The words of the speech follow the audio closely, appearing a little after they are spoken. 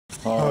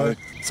Hi.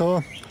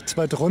 So,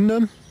 zweite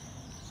Runde.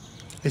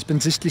 Ich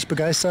bin sichtlich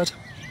begeistert.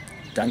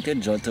 Danke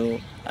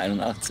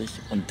Giotto81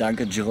 und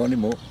danke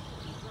Geronimo.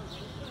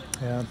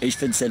 Ja. Ich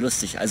finde es sehr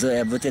lustig. Also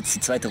er wird jetzt die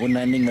zweite Runde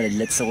einlegen, weil er die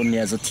letzte Runde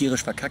ja so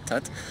tierisch verkackt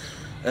hat.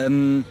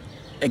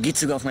 Er geht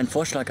sogar auf meinen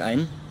Vorschlag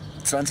ein,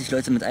 20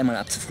 Leute mit einmal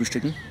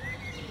abzufrühstücken.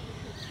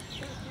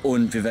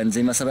 Und wir werden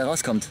sehen, was dabei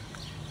rauskommt.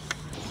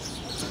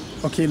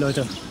 Okay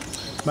Leute,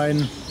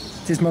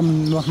 diesmal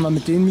machen wir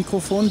mit dem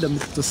Mikrofon,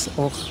 damit das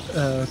auch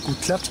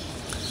gut klappt.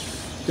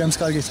 Wir haben es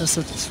gerade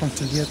getestet, es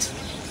funktioniert.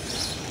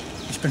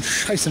 Ich bin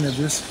scheiße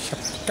nervös, ich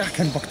habe gar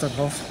keinen Bock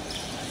darauf.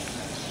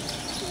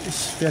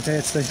 Ich werde da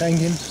jetzt gleich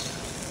reingehen,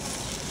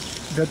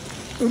 werde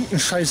irgendeinen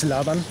Scheiß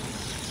labern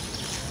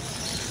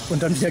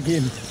und dann wieder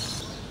gehen.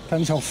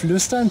 Kann ich auch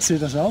flüstern?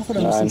 Zählt das auch?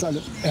 Oder müssen uns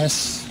alle...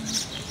 Es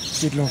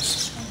geht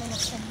los.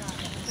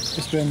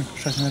 Ich bin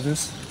scheiße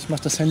nervös. Ich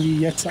mache das Handy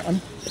jetzt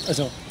an,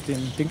 also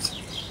den Dings.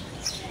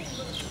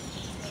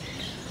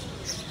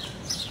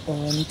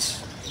 Und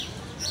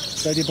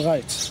seid ihr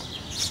bereit?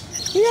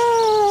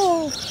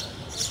 Ja!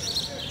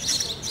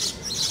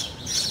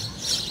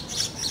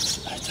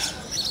 Alter,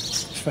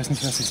 ich weiß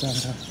nicht, was ich sagen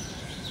soll.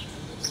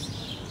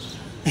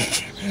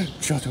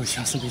 Giotto, ich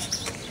hasse dich.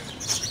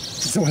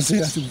 So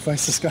sehr, du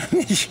weißt es gar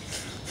nicht.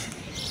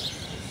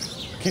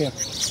 Okay.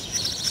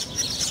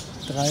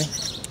 3,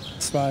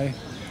 2,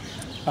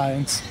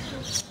 1.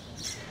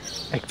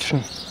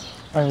 Action.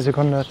 1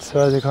 Sekunde,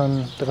 2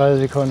 Sekunden, 3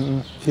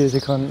 Sekunden, 4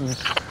 Sekunden.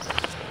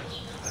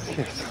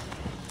 Okay.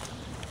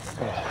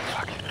 Oh,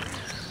 fuck.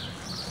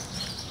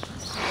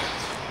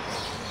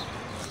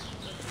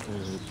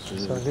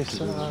 Was soll ich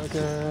sagen?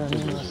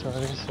 Was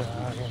soll ich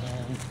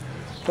sagen?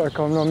 Da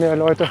kommen noch mehr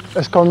Leute.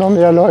 Es kommen noch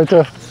mehr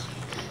Leute.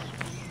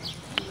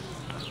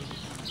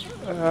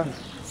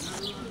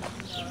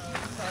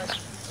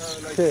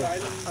 Okay,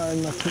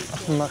 einmal zum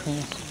Affen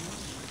machen.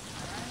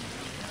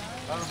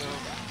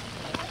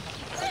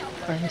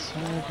 1,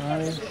 2,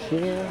 3,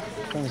 4,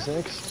 5,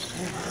 6,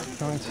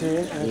 9, 10,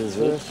 11,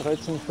 12,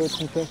 13,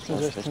 14, 15,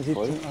 16, 17,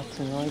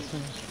 18, 19,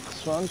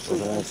 20,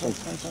 21,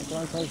 22,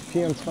 23,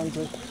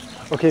 24.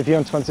 Okay,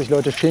 24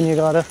 Leute stehen hier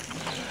gerade.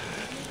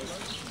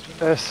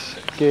 Es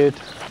geht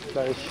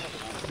gleich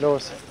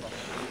los.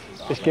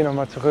 Ich gehe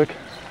nochmal zurück.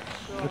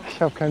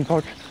 Ich habe keinen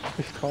Bock.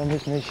 Ich traue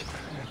mich nicht.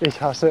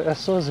 Ich hasse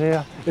es so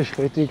sehr. Ich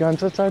rede die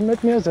ganze Zeit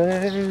mit mir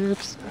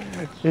selbst.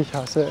 Ich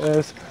hasse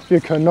es. Wir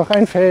können noch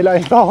ein Fail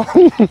einbauen.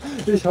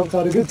 Ich habe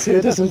gerade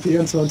gezählt, es sind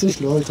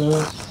 24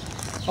 Leute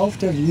auf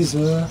der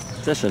Wiese.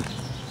 Sehr schön.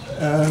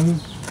 Alter,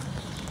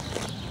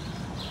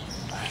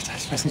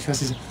 ich weiß nicht,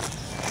 was ich...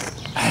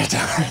 Alter.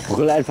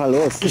 Brüll einfach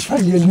los. Ich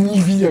verliere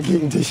nie wieder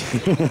gegen dich.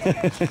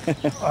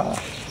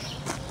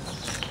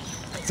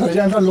 Soll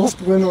ich einfach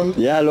losbrüllen und...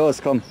 Ja, los,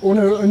 komm.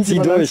 Ohne irgendwie... Zieh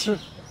durch.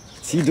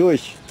 Zieh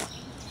durch.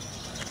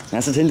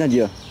 Hast du es hinter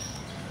dir?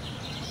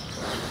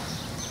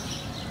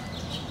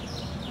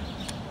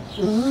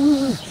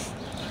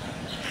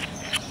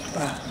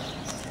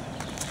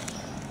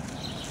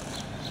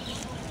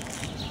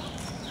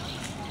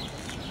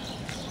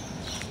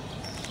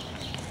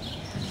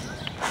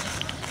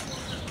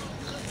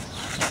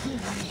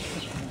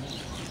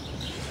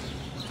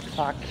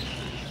 Fuck.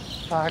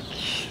 Fuck.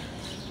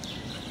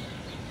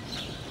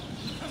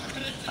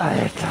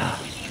 Alter.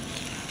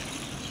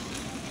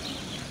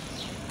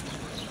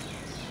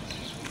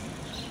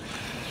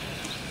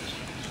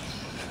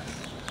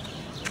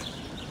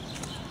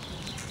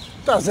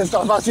 Das ist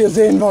doch, was ihr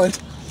sehen wollt.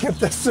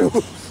 Gebt es zu.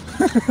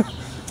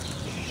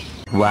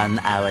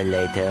 1 hour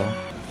later.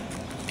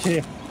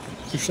 Okay,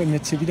 wir stehen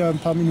jetzt hier wieder ein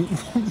paar Minuten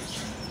rum.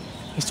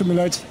 Es tut mir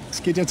leid,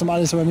 es geht jetzt um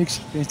alles oder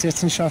nichts. Wenn ich es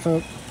jetzt nicht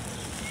schaffe,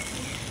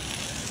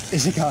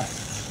 ist egal.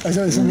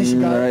 Also ist nicht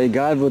egal. Na,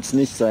 egal wird es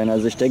nicht sein.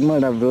 Also ich denke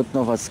mal, da wird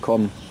noch was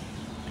kommen.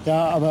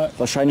 Ja, aber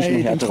wahrscheinlich ey, noch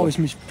dann härtere. traue ich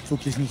mich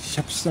wirklich nicht. Ich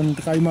habe es dann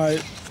 3-mal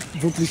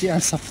wirklich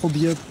ernsthaft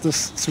probiert,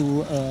 das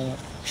zu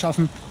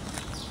schaffen.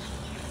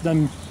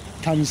 Dann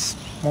kann ich es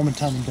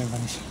momentan selber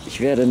nicht. Ich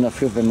wäre denn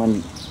dafür, wenn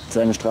man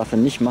seine Strafe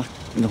nicht macht,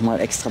 nochmal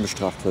extra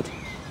bestraft wird.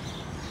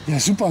 Ja,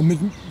 super, mit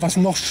was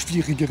noch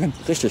Schwierigeren.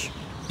 Richtig.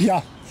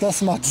 Ja,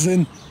 das macht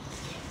Sinn.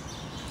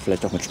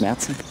 Vielleicht auch mit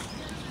Schmerzen.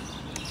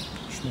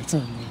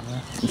 Schmerzen?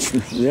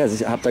 Ja. Ja,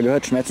 ich habe da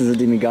gehört, Schmerzen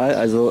sind ihm egal,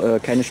 also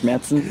keine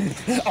Schmerzen.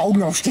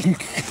 Augen aufstecken.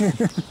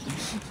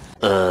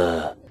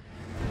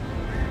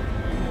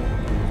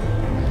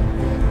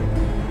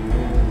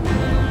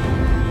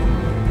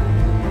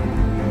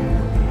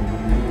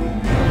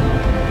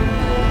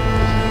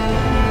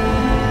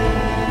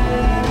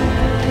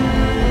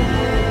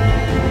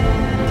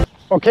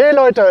 Okay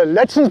Leute,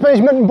 letztens bin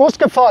ich mit dem Bus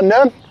gefahren,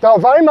 ne? Da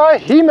auf einmal,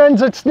 He-Man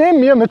sitzt neben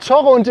mir mit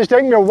Zorro und ich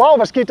denke mir, wow,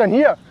 was geht denn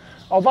hier?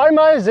 Auf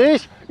einmal sehe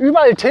ich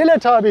überall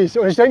Teletubbies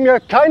und ich denke mir,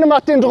 keine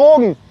macht den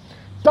Drogen.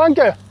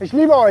 Danke, ich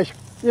liebe euch,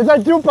 ihr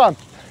seid super.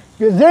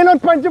 Wir sehen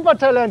uns beim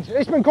Supertalent,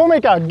 ich bin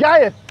Komiker,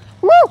 geil.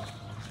 Woo!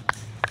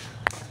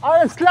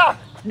 Alles klar,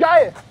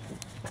 geil.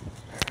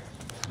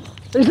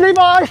 Ich liebe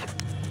euch.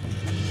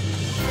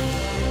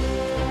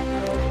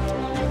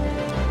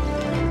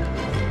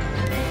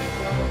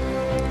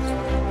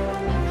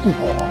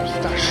 Oh,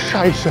 das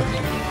Scheiße.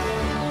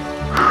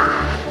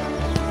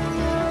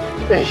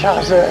 Ich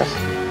hasse es.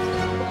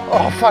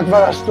 Oh fuck,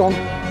 war das dumm.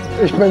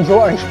 Ich bin so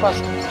ein Spaß.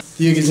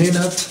 Wie ihr gesehen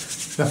habt,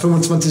 nach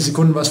 25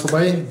 Sekunden war es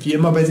vorbei, wie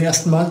immer bei den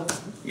ersten Mal.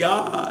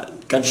 Ja,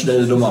 ganz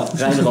schnelle Nummer.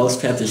 Rein, raus,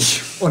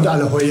 fertig. Und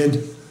alle heulen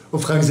und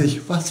fragen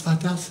sich, was war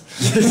das?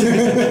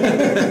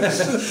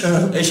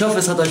 Ich hoffe,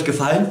 es hat euch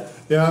gefallen.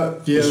 Ja,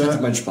 Ich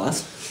hatte meinen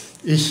Spaß.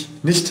 Ich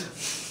nicht.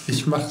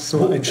 Ich mache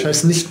so einen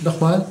Scheiß nicht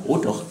nochmal. Oh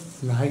doch.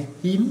 Nein.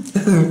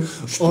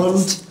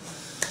 Und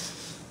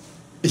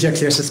ich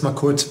erkläre es jetzt mal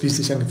kurz, wie es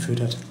sich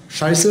angefühlt hat.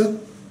 Scheiße.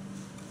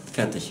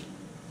 Fertig.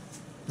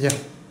 Ja.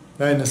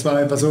 Nein, das war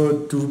einfach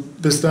so, du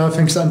bist da,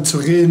 fängst an zu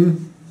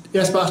reden.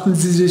 Erst beachten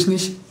sie dich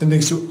nicht, dann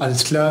denkst du,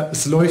 alles klar,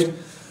 es läuft.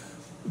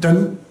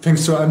 Dann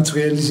fängst du an zu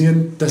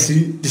realisieren, dass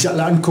sie dich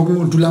alle angucken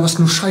und du laberst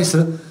nur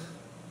Scheiße.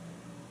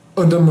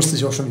 Und dann musste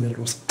ich auch schon wieder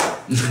los.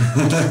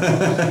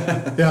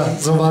 Ja,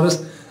 so war das.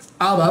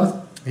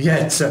 Aber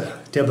jetzt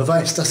der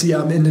Beweis, dass ihr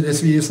am Ende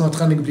des Videos noch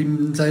dran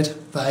geblieben seid,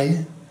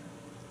 weil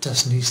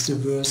das nächste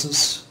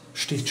Versus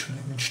steht schon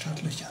in den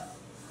Startlöchern.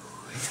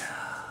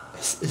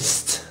 Es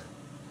ist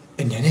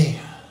in der Nähe.